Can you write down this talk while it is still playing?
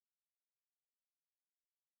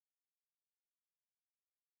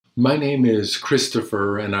My name is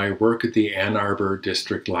Christopher and I work at the Ann Arbor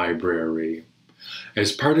District Library.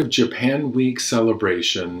 As part of Japan Week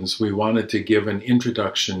celebrations, we wanted to give an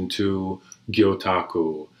introduction to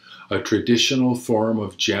Gyotaku, a traditional form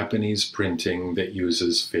of Japanese printing that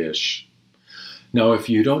uses fish. Now, if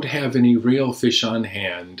you don't have any real fish on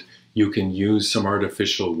hand, you can use some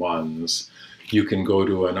artificial ones. You can go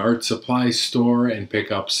to an art supply store and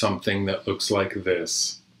pick up something that looks like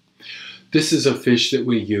this. This is a fish that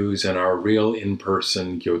we use in our real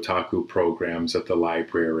in-person Gyotaku programs at the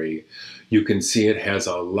library. You can see it has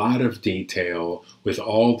a lot of detail with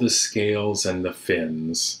all the scales and the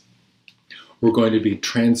fins. We're going to be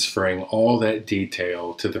transferring all that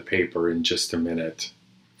detail to the paper in just a minute.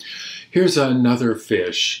 Here's another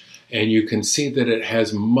fish, and you can see that it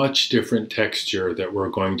has much different texture that we're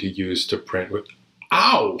going to use to print with.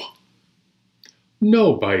 Ow!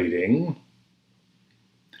 No biting.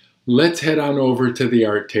 Let's head on over to the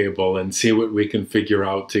art table and see what we can figure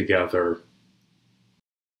out together.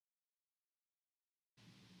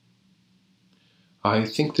 I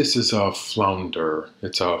think this is a flounder.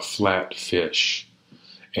 It's a flat fish.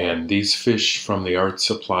 And these fish from the art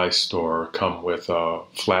supply store come with a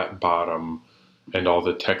flat bottom, and all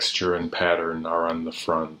the texture and pattern are on the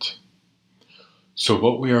front. So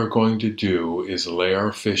what we are going to do is lay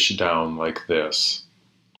our fish down like this.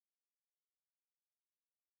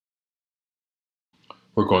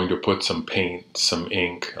 We're going to put some paint, some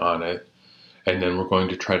ink on it, and then we're going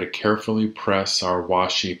to try to carefully press our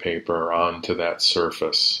washi paper onto that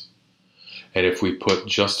surface. And if we put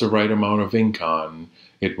just the right amount of ink on,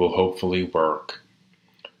 it will hopefully work.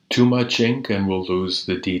 Too much ink and we'll lose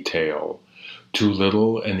the detail. Too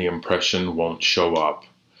little and the impression won't show up.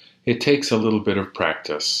 It takes a little bit of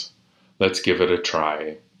practice. Let's give it a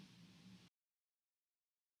try.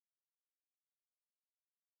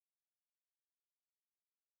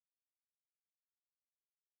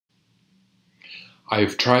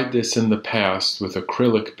 I've tried this in the past with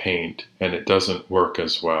acrylic paint and it doesn't work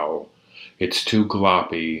as well. It's too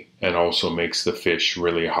gloppy and also makes the fish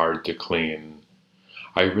really hard to clean.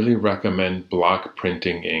 I really recommend block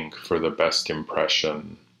printing ink for the best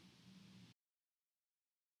impression.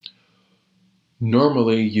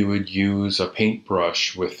 Normally you would use a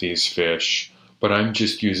paintbrush with these fish, but I'm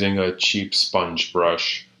just using a cheap sponge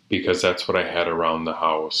brush because that's what I had around the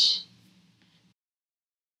house.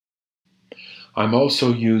 I'm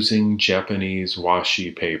also using Japanese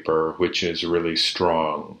washi paper, which is really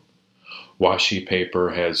strong. Washi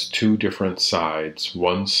paper has two different sides,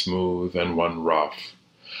 one smooth and one rough.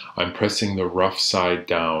 I'm pressing the rough side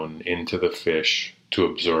down into the fish to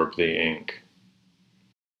absorb the ink.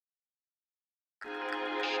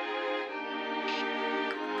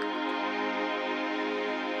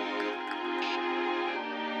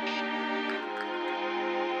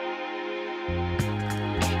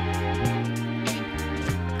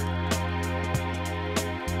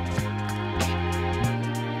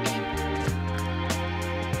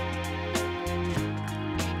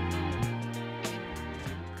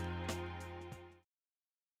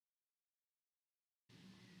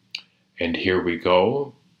 And here we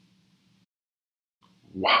go.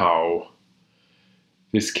 Wow,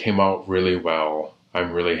 this came out really well.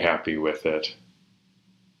 I'm really happy with it.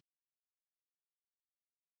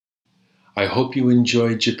 I hope you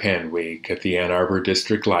enjoyed Japan Week at the Ann Arbor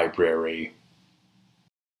District Library.